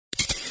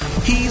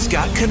He's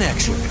got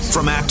connections.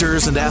 From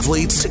actors and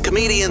athletes to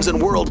comedians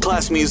and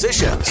world-class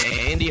musicians.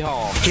 Andy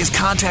Hall. His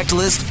contact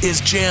list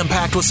is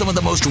jam-packed with some of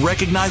the most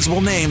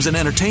recognizable names in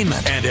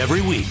entertainment. And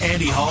every week,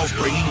 Andy Hall's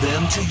bringing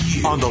them to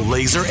you on the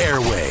Laser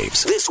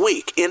airwaves. This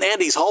week in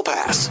Andy's Hall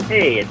Pass.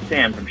 Hey, it's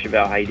Sam from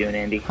Chevelle. How you doing,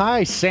 Andy?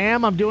 Hi,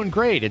 Sam. I'm doing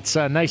great. It's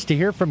nice to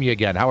hear from you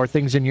again. How are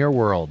things in your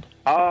world?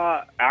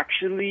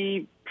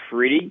 Actually,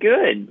 pretty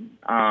good.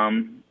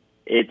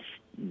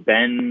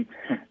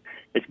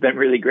 It's been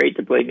really great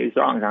to play new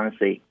songs,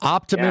 honestly.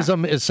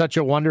 Optimism is such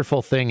a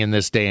wonderful thing in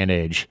this day and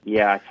age.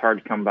 Yeah, it's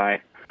hard to come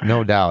by.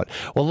 No doubt.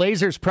 Well,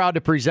 Laser's proud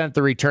to present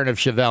the return of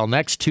Chevelle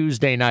next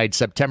Tuesday night,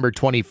 September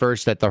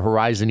 21st at the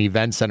Horizon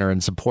Event Center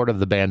in support of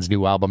the band's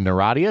new album,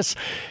 Neurodius.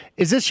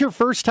 Is this your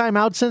first time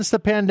out since the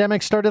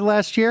pandemic started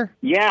last year?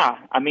 Yeah,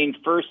 I mean,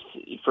 first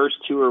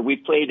tour, we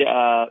played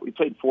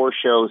 4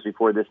 shows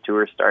before this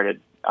tour started,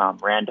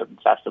 random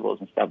festivals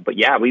and stuff. But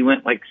yeah, we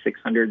went like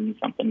 600 and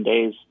something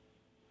days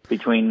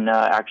between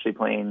actually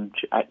playing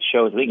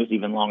shows. I think it was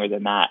even longer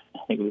than that. I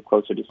think it was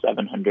closer to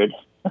 700.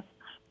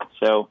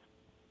 So,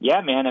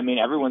 yeah, man, I mean,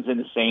 everyone's in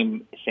the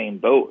same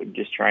boat,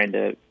 just trying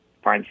to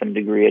find some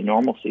degree of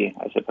normalcy,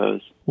 I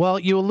suppose. Well,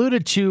 you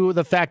alluded to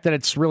the fact that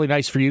it's really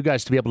nice for you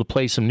guys to be able to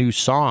play some new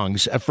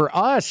songs. For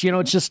us,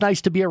 it's just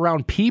nice to be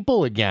around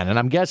people again. And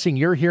I'm guessing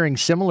you're hearing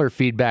similar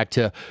feedback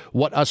to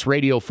what us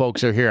radio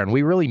folks are hearing.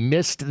 We really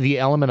missed the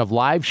element of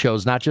live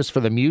shows, not just for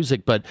the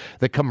music, but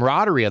the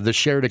camaraderie of the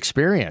shared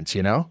experience,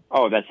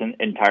 Oh, that's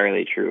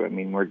entirely true. I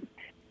mean,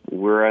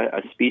 we're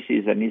a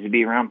species that needs to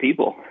be around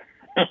people.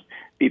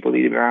 People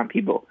need to be around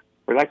people.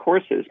 We're like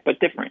horses,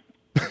 but different.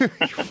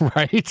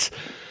 Right.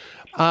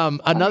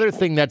 Another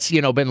thing that's,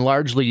 been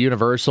largely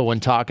universal when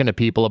talking to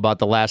people about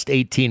the last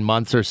 18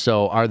 months or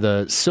so are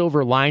the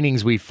silver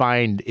linings we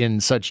find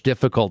in such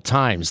difficult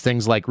times.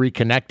 Things like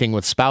reconnecting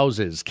with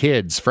spouses,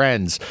 kids,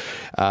 friends,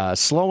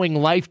 slowing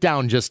life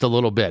down just a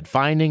little bit,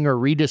 finding or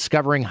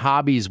rediscovering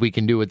hobbies we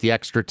can do with the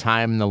extra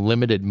time and the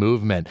limited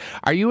movement.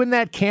 Are you in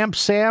that camp,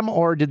 Sam,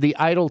 or did the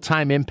idle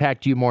time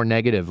impact you more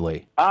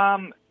negatively?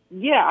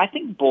 Yeah, I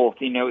think both.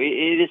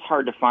 It is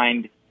hard to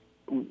find,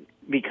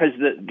 because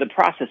the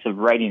process of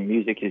writing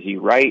music is you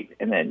write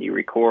and then you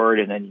record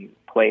and then you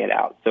play it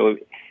out. So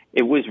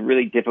it was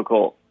really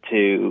difficult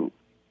to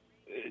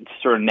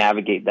sort of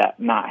navigate that,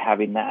 not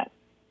having that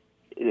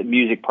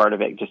music part of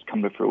it just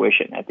come to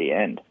fruition at the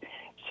end.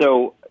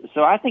 So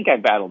I think I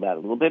battled that a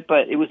little bit,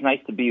 but it was nice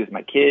to be with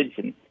my kids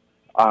and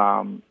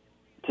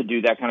to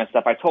do that kind of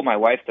stuff. I told my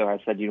wife, though, I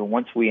said,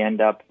 once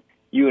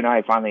you and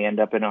I finally end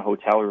up in a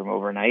hotel room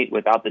overnight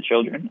without the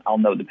children, I'll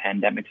know the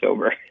pandemic's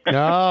over.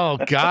 Oh,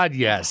 God,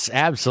 yes.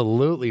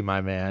 Absolutely,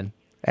 my man.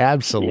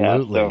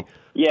 Absolutely.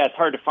 Yeah, it's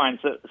hard to find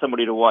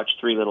somebody to watch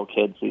 3 little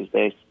kids these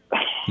days.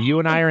 You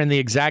and I are in the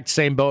exact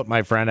same boat,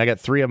 my friend. I got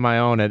 3 of my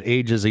own at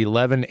ages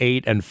 11,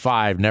 8, and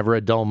 5. Never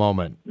a dull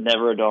moment.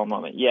 Never a dull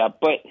moment. Yeah,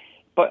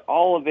 but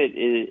all of it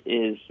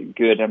is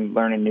good. I'm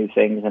learning new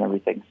things and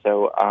everything.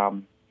 So,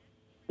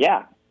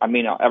 yeah. I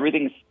mean,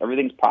 everything's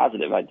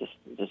positive. I just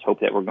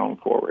hope that we're going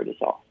forward is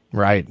all.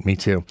 Right, me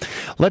too.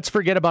 Let's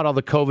forget about all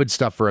the COVID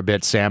stuff for a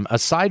bit, Sam.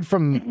 Aside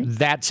from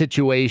that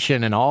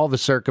situation and all the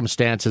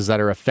circumstances that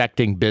are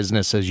affecting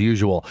business as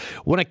usual,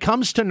 when it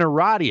comes to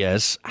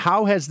Neurodius,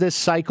 how has this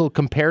cycle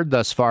compared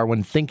thus far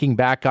when thinking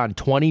back on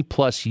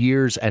 20-plus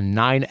years and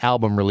 9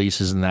 album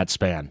releases in that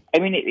span? I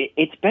mean,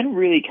 it's been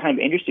really kind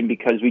of interesting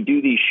because we do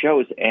these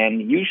shows,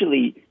 and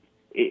usually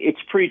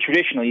it's pretty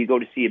traditional. You go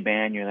to see a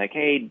band, you're like,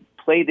 hey,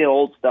 play the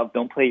old stuff,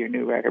 don't play your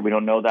new record. We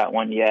don't know that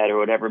one yet or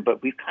whatever.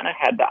 But we've kind of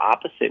had the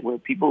opposite where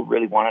people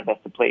really wanted us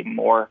to play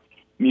more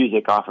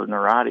music off of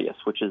Neurodius,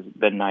 which has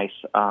been nice.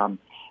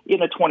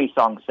 In a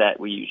 20-song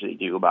set, we usually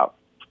do about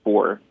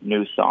 4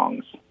 new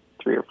songs,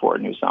 3 or 4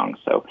 new songs.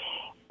 So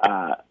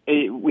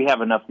we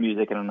have enough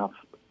music and enough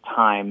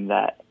time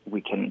that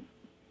we can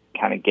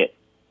kind of get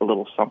a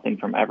little something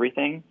from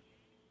everything.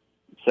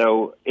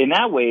 So in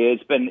that way,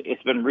 it's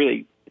been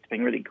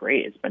really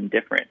great. It's been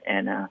different,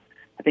 and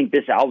I think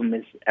this album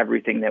is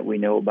everything that we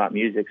know about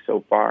music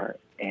so far,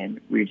 and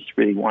we just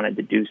really wanted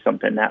to do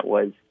something that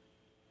was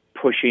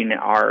pushing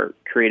our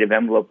creative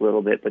envelope a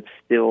little bit, but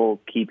still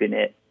keeping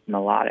it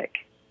melodic,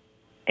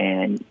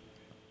 and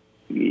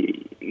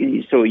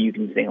so you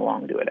can sing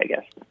along to it, I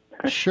guess.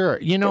 Sure.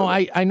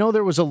 I know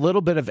there was a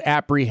little bit of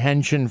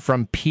apprehension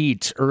from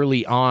Pete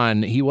early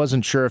on. He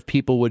wasn't sure if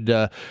people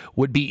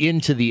would be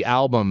into the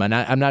album, and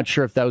I'm not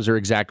sure if those are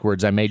exact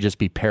words. I may just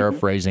be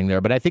paraphrasing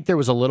there, but I think there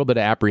was a little bit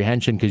of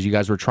apprehension because you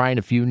guys were trying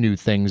a few new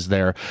things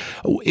there.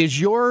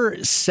 Is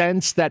your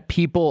sense that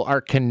people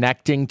are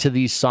connecting to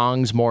these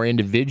songs more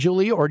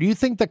individually, or do you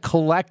think the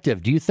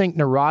collective, do you think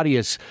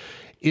Neurodius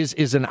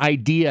is an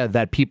idea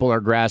that people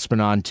are grasping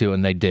onto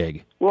and they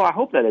dig? Well, I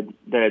hope that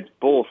it's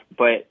both,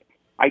 but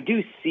I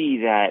do see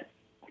that.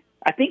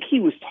 I think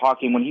he was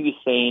talking when he was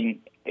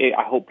saying,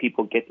 I hope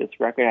people get this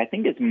record. I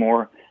think it's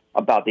more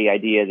about the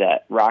idea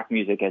that rock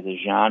music as a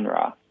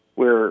genre,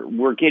 where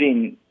we're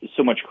getting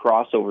so much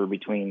crossover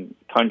between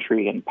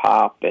country and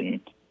pop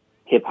and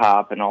hip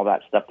hop and all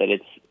that stuff, that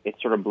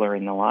it's sort of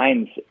blurring the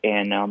lines.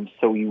 And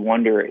so you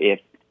wonder if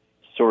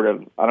sort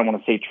of, I don't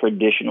want to say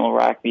traditional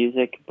rock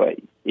music, but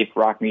if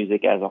rock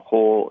music as a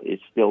whole is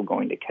still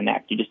going to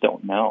connect. You just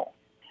don't know.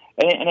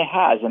 And it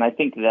has. And I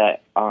think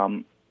that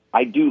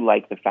I do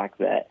like the fact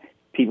that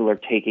people are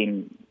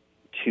taking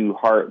to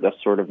heart the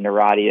sort of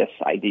Neurotius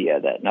idea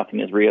that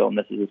nothing is real and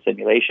this is a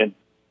simulation,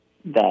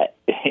 that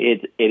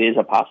it is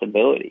a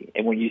possibility.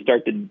 And when you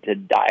start to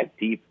dive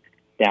deep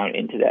down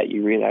into that,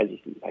 you realize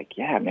it's like,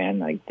 yeah, man,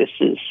 like it's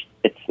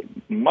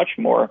a much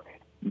more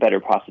better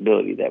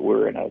possibility that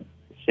we're in a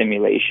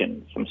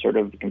simulation, some sort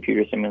of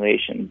computer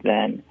simulation,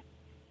 than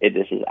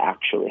this is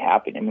actually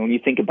happening. I mean, when you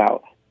think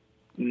about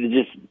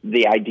just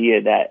the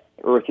idea that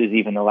Earth is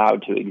even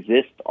allowed to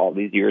exist all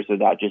these years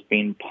without just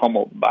being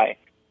pummeled by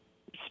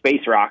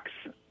space rocks,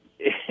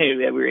 that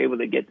we were able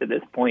to get to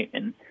this point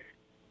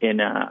in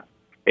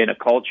a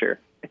culture,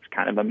 it's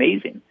kind of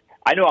amazing.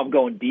 I know I'm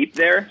going deep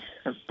there,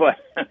 but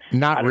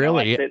not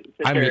really. I sit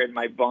there in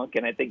my bunk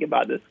and I think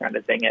about this kind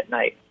of thing at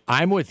night.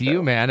 I'm with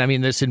you, man. I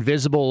mean, this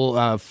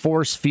invisible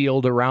force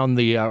field around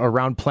the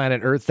around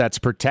planet Earth that's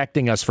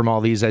protecting us from all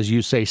these, as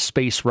you say,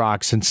 space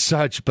rocks and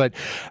such. But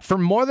for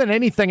more than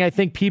anything, I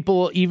think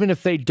people, even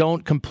if they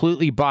don't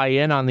completely buy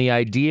in on the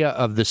idea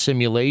of the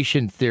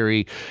simulation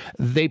theory,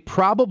 they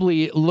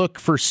probably look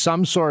for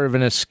some sort of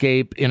an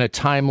escape in a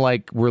time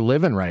like we're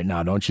living right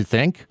now, don't you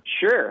think?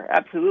 Sure,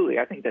 absolutely.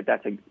 I think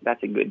that's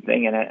a good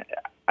thing, and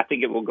I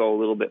think it will go a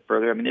little bit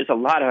further. I mean, there's a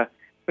lot of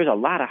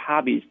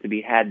hobbies to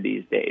be had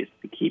these days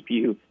to keep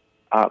you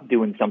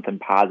doing something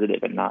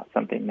positive and not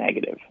something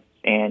negative.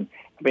 And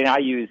I mean, I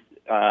use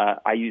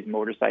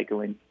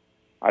motorcycling.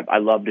 I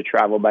love to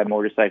travel by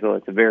motorcycle.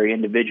 It's a very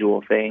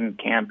individual thing,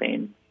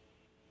 camping,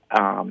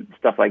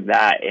 stuff like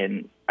that.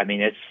 And I mean,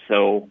 it's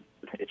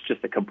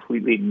just a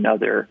completely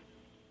another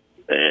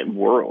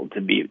world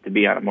to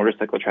be on a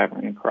motorcycle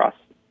traveling across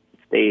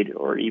state,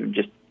 or even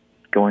just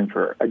going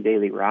for a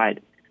daily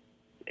ride.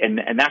 And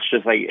that's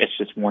just like, it's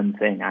just one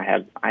thing. I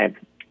have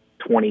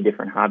 20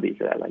 different hobbies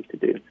that I like to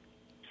do.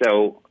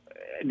 So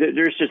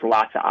there's just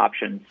lots of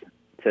options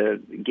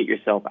to get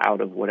yourself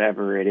out of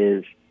whatever it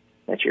is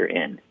that you're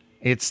in.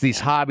 It's these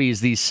hobbies,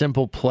 these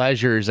simple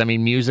pleasures. I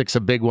mean, music's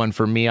a big one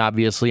for me,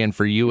 obviously, and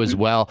for you as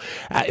well.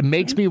 It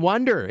makes me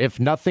wonder, if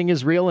nothing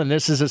is real and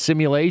this is a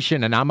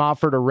simulation and I'm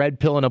offered a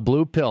red pill and a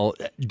blue pill,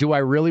 do I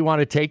really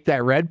want to take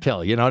that red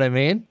pill? You know what I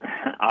mean?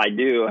 I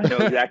do. I know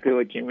exactly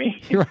what you mean.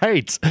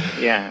 Right.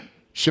 Yeah.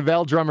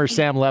 Chevelle drummer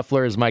Sam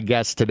Leffler is my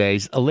guest today.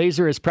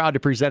 Laser is proud to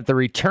present the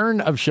return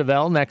of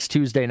Chevelle next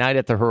Tuesday night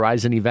at the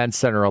Horizon Event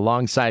Center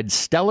alongside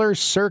Stellar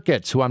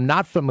Circuits, who I'm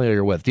not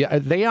familiar with. Are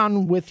they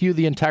on with you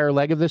the entire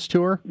leg of this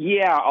tour?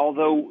 Yeah,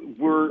 although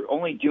we're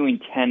only doing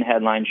 10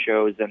 headline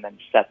shows and then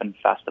 7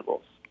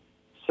 festivals.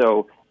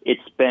 So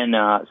it's been,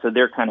 so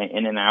they're kind of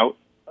in and out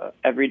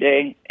every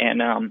day.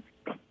 And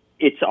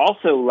it's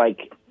also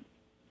like,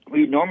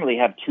 we normally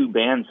have 2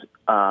 bands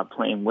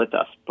playing with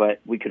us,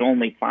 but we could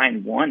only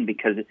find one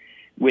because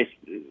with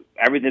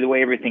everything, the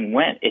way everything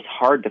went, it's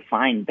hard to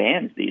find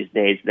bands these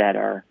days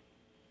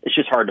it's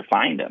just hard to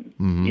find them,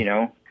 you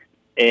know,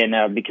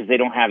 and because they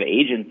don't have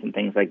agents and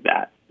things like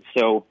that.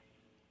 So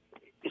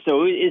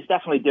it's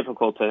definitely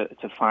difficult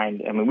to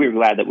find. I mean, we were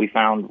glad that we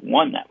found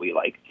one that we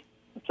liked.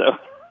 So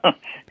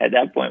at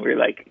that point, we were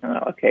like,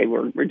 oh, okay,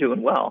 we're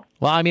doing well.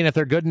 Well, I mean, if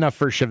they're good enough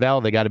for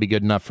Chevelle, they got to be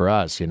good enough for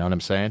us. You know what I'm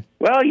saying?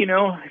 Well, you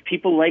know,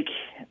 people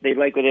they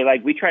like what they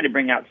like. We try to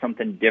bring out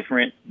something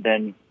different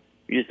than,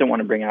 we just don't want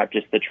to bring out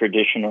just the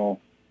traditional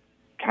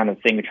kind of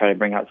thing. We try to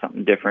bring out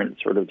something different,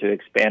 sort of to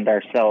expand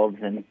ourselves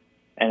and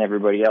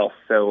everybody else.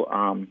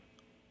 So,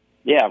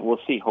 yeah, we'll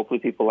see. Hopefully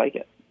people like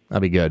it.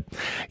 That'd be good.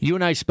 You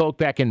and I spoke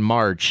back in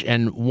March,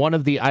 and one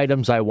of the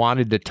items I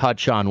wanted to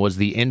touch on was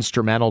the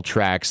instrumental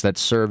tracks that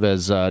serve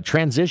as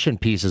transition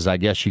pieces, I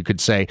guess you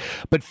could say,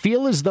 but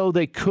feel as though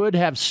they could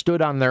have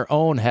stood on their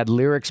own had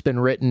lyrics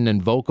been written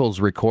and vocals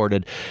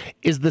recorded.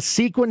 Is the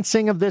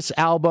sequencing of this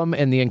album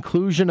and the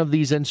inclusion of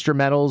these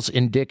instrumentals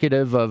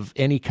indicative of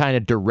any kind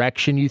of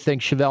direction you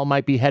think Chevelle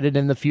might be headed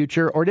in the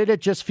future, or did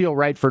it just feel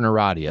right for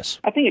Neurotius?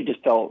 I think it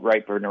just felt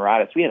right for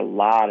Neurotius. We had a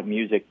lot of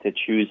music to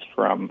choose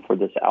from for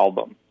this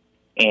album.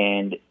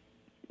 And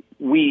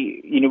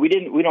we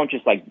don't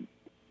just like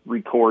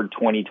record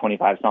 20,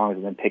 25 songs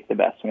and then pick the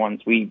best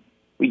ones. We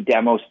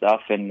demo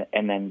stuff and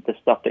then the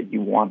stuff that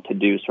you want to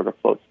do sort of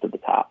floats to the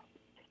top.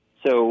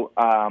 So,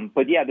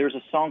 but yeah, there's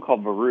a song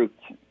called Verrucht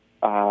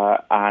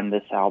on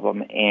this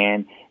album,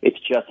 and it's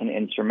just an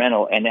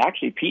instrumental. And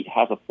actually, Pete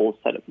has a full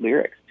set of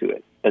lyrics to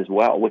it as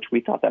well, which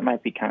we thought that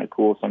might be kind of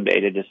cool someday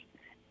to just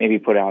maybe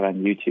put out on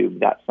YouTube,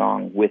 that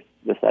song with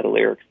the set of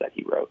lyrics that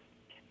he wrote.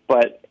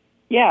 But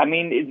yeah, I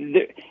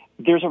mean,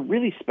 there's a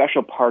really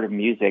special part of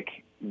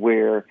music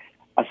where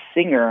a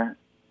singer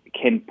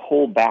can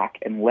pull back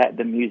and let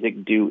the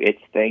music do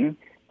its thing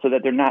so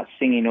that they're not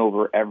singing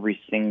over every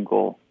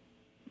single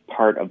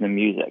part of the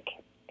music.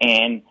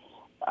 And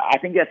I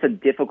think that's a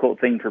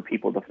difficult thing for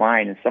people to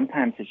find. And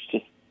sometimes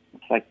it's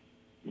like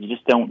you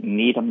just don't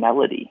need a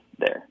melody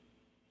there.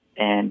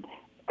 And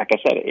like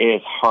I said, it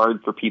is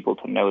hard for people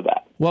to know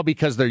that. Well,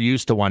 because they're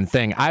used to one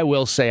thing. I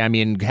will say, I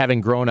mean,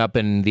 having grown up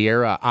in the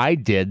era I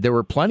did, there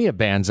were plenty of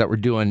bands that were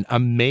doing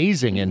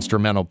amazing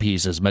instrumental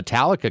pieces.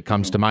 Metallica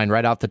comes to mind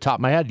right off the top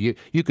of my head.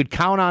 You could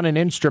count on an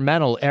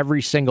instrumental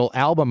every single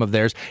album of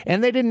theirs,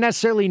 and they didn't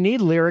necessarily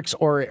need lyrics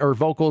or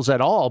vocals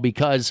at all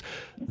because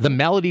the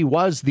melody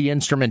was the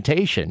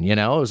instrumentation, you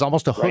know? It was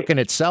almost a hook in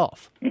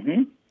itself.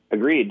 Mm-hmm.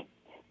 Agreed.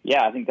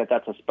 Yeah, I think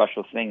that's a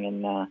special thing,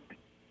 and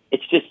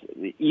it's just,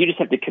 you just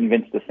have to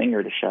convince the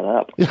singer to shut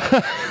up.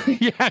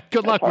 Yeah,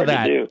 good luck with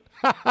that.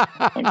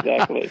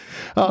 Exactly.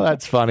 Oh,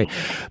 that's funny.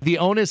 The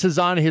onus is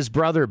on his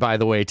brother, by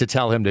the way, to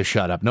tell him to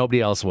shut up.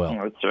 Nobody else will.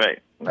 That's right.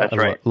 That's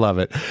right. Love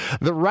it.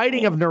 The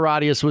writing of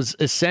Neurotius was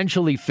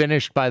essentially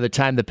finished by the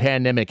time the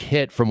pandemic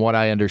hit, from what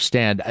I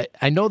understand.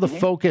 I know the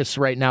focus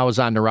right now is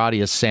on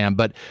Neurotius, Sam,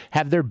 but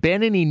have there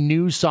been any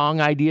new song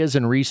ideas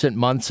in recent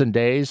months and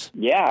days?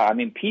 Yeah, I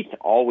mean, Pete's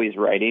always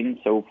writing,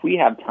 so if we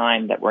have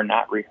time that we're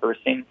not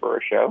rehearsing for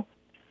a show,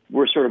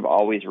 we're sort of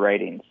always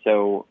writing.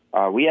 So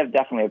we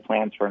definitely have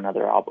plans for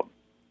another album.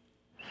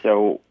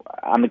 So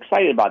I'm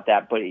excited about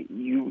that, but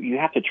you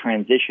have to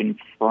transition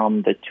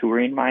from the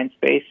touring mind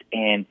space,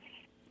 and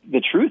the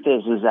truth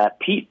is that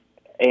Pete,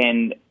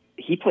 and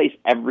he plays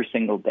every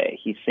single day.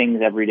 He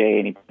sings every day,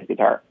 and he plays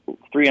guitar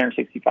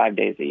 365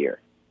 days a year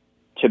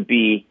to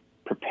be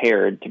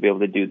prepared to be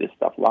able to do this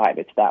stuff live.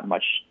 It's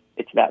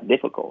that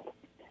difficult.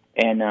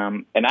 And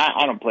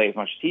I don't play as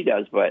much as he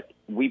does, but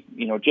we,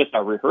 just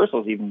our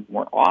rehearsals even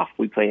weren't off.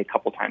 We play a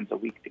couple times a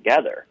week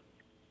together,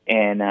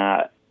 and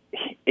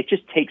it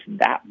just takes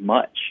that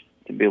much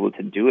to be able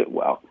to do it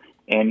well.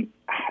 And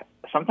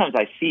sometimes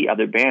I see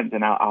other bands,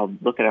 and I'll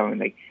look at them and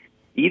like,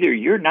 either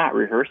you're not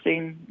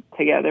rehearsing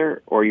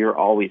together or you're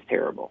always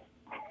terrible.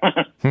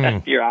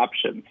 That's your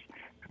options.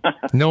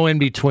 No in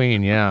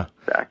between, yeah.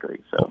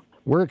 Exactly. So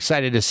we're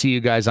excited to see you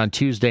guys on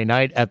Tuesday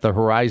night at the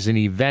Horizon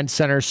Event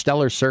Center.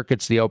 Stellar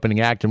Circuit's the opening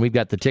act, and we've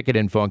got the ticket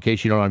info in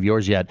case you don't have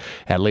yours yet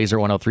at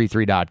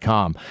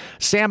laser1033.com.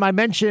 Sam, I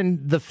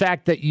mentioned the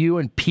fact that you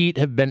and Pete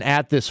have been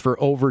at this for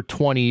over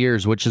 20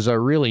 years, which is a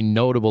really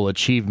notable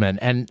achievement.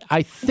 And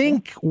I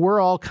think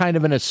we're all kind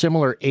of in a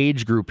similar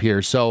age group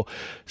here. So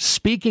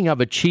speaking of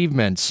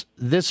achievements,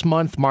 this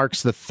month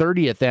marks the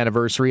 30th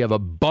anniversary of a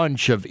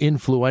bunch of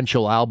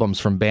influential albums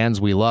from bands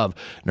we love.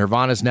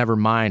 Nirvana's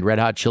Nevermind, Red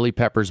Hot Chili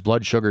Peppers'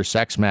 Blood Sugar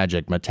Sex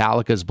Magic,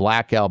 Metallica's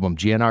Black Album,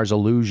 GNR's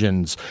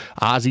Illusions,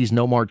 Ozzy's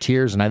No More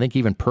Tears, and I think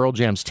even Pearl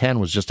Jam's 10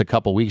 was just a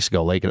couple weeks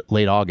ago,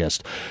 late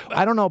August.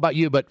 I don't know about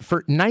you, but for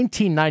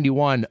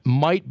 1991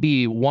 might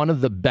be one of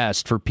the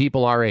best for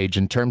people our age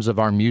in terms of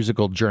our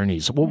musical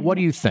journeys. Well, what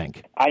do you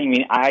think? I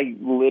mean, I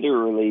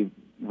literally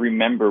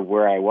remember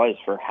where I was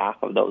for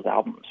half of those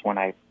albums when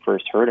I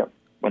first heard them,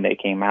 when they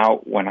came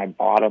out, when I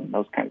bought them,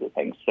 those kinds of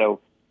things. So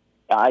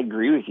I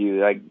agree with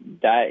you. Like,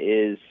 that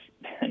is,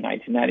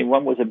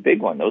 1991 was a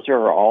big one. Those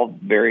are all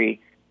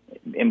very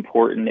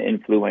important,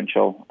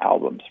 influential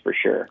albums for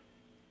sure.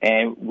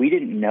 And we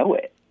didn't know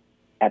it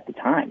at the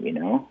time, we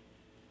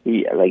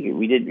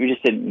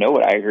just didn't know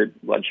it. I heard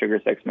Blood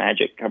Sugar Sex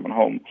Magic coming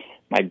home.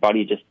 My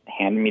buddy just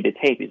handed me the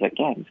tape. He's like,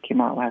 yeah, this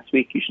came out last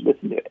week. You should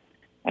listen to it.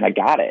 And I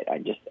got it. I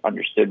just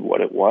understood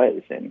what it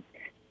was. And,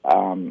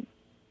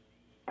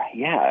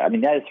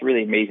 that is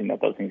really amazing that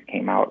those things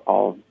came out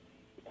all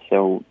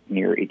so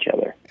near each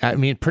other. I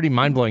mean, pretty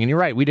mind-blowing. And you're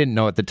right, we didn't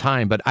know at the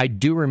time, but I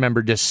do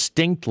remember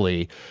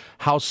distinctly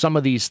how some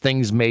of these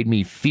things made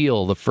me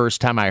feel the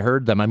first time I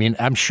heard them. I mean,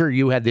 I'm sure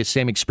you had the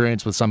same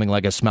experience with something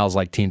like a Smells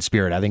Like Teen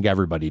Spirit. I think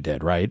everybody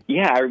did, right?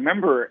 Yeah, I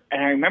remember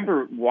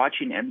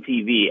watching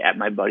MTV at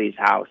my buddy's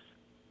house,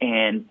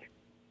 and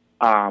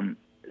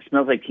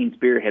Smells Like Teen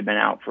Spirit had been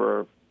out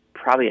for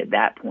probably at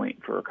that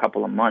point for a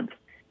couple of months.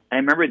 And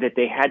I remember that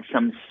they had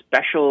some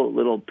special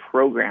little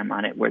program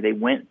on it where they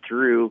went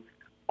through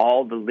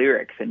all the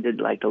lyrics and did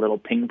like a little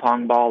ping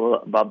pong ball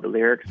above the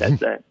lyrics as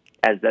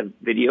the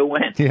video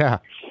went. Yeah.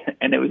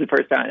 And it was the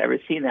first time I'd ever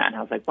seen that. And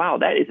I was like, wow,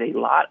 that is a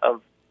lot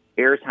of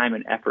airtime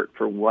and effort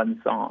for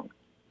one song.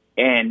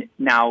 And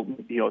now,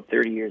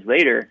 30 years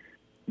later,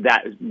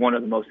 that is one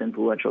of the most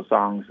influential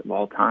songs of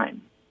all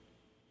time.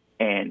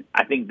 And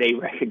I think they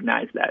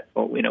recognized that,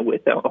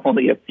 with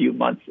only a few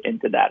months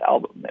into that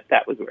album,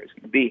 that was where it's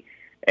going to be.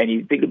 And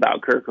you think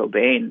about Kurt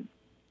Cobain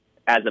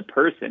as a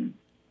person,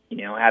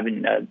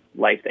 having a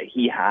life that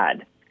he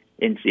had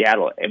in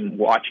Seattle and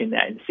watching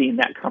that and seeing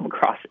that come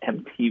across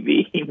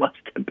MTV, he must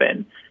have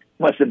been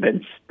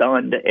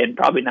stunned, and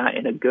probably not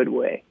in a good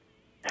way.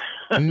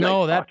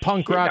 No, that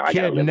punk rock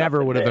kid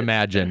never would have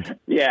imagined.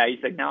 Yeah,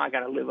 he's like, now I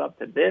got to live up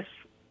to this.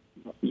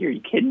 Are you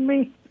kidding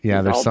me?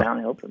 Yeah, there's all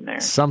downhill from there.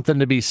 Something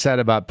to be said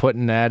about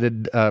putting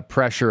added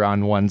pressure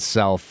on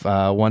oneself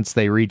once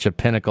they reach a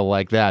pinnacle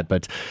like that.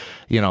 But,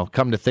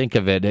 come to think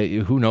of it,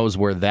 who knows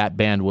where that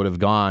band would have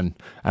gone?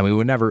 I mean,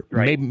 we never,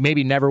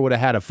 maybe never would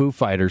have had a Foo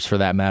Fighters for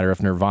that matter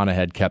if Nirvana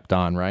had kept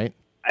on, right?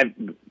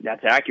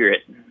 That's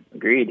accurate.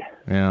 Agreed.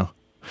 Yeah.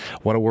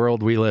 What a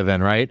world we live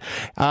in, right?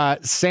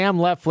 Sam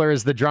Leffler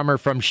is the drummer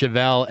from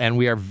Chevelle, and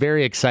we are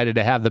very excited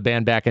to have the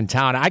band back in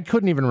town. I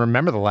couldn't even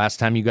remember the last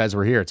time you guys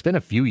were here. It's been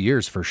a few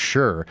years for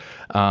sure.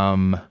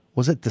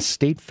 Was it the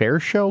State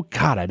Fair show?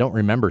 God, I don't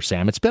remember,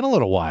 Sam. It's been a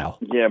little while.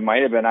 Yeah, it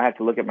might have been. I have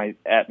to look at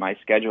my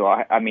schedule.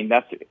 I mean,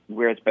 that's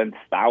where it's been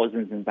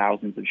thousands and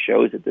thousands of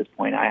shows at this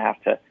point. I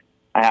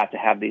have to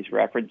have these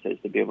references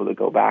to be able to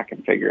go back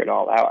and figure it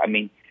all out. I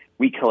mean,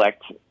 we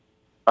collect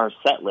our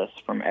set lists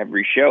from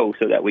every show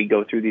so that we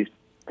go through these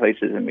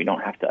places and we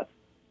don't have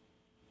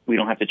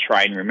to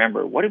try and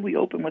remember, what did we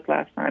open with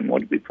last time?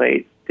 What did we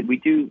play? Did we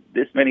do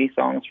this many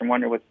songs from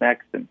Wonder What's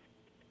Next? And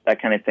that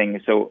kind of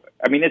thing. So,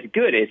 I mean, it's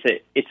good.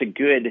 It's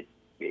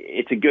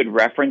a good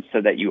reference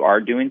so that you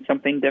are doing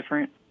something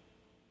different.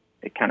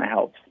 It kind of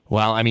helps.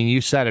 Well, I mean,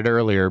 you said it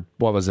earlier.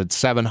 What was it,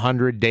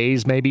 700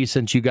 days maybe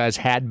since you guys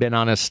had been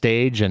on a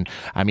stage? And,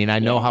 I mean, I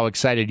know how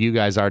excited you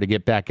guys are to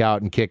get back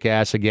out and kick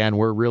ass again.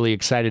 We're really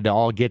excited to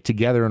all get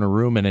together in a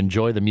room and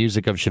enjoy the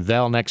music of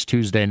Chevelle next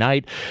Tuesday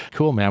night.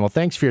 Cool, man. Well,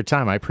 thanks for your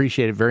time. I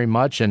appreciate it very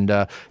much. And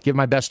give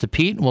my best to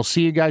Pete, and we'll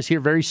see you guys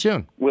here very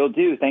soon. Will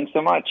do. Thanks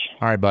so much.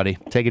 All right, buddy.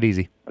 Take it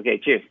easy. Okay,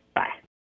 cheers.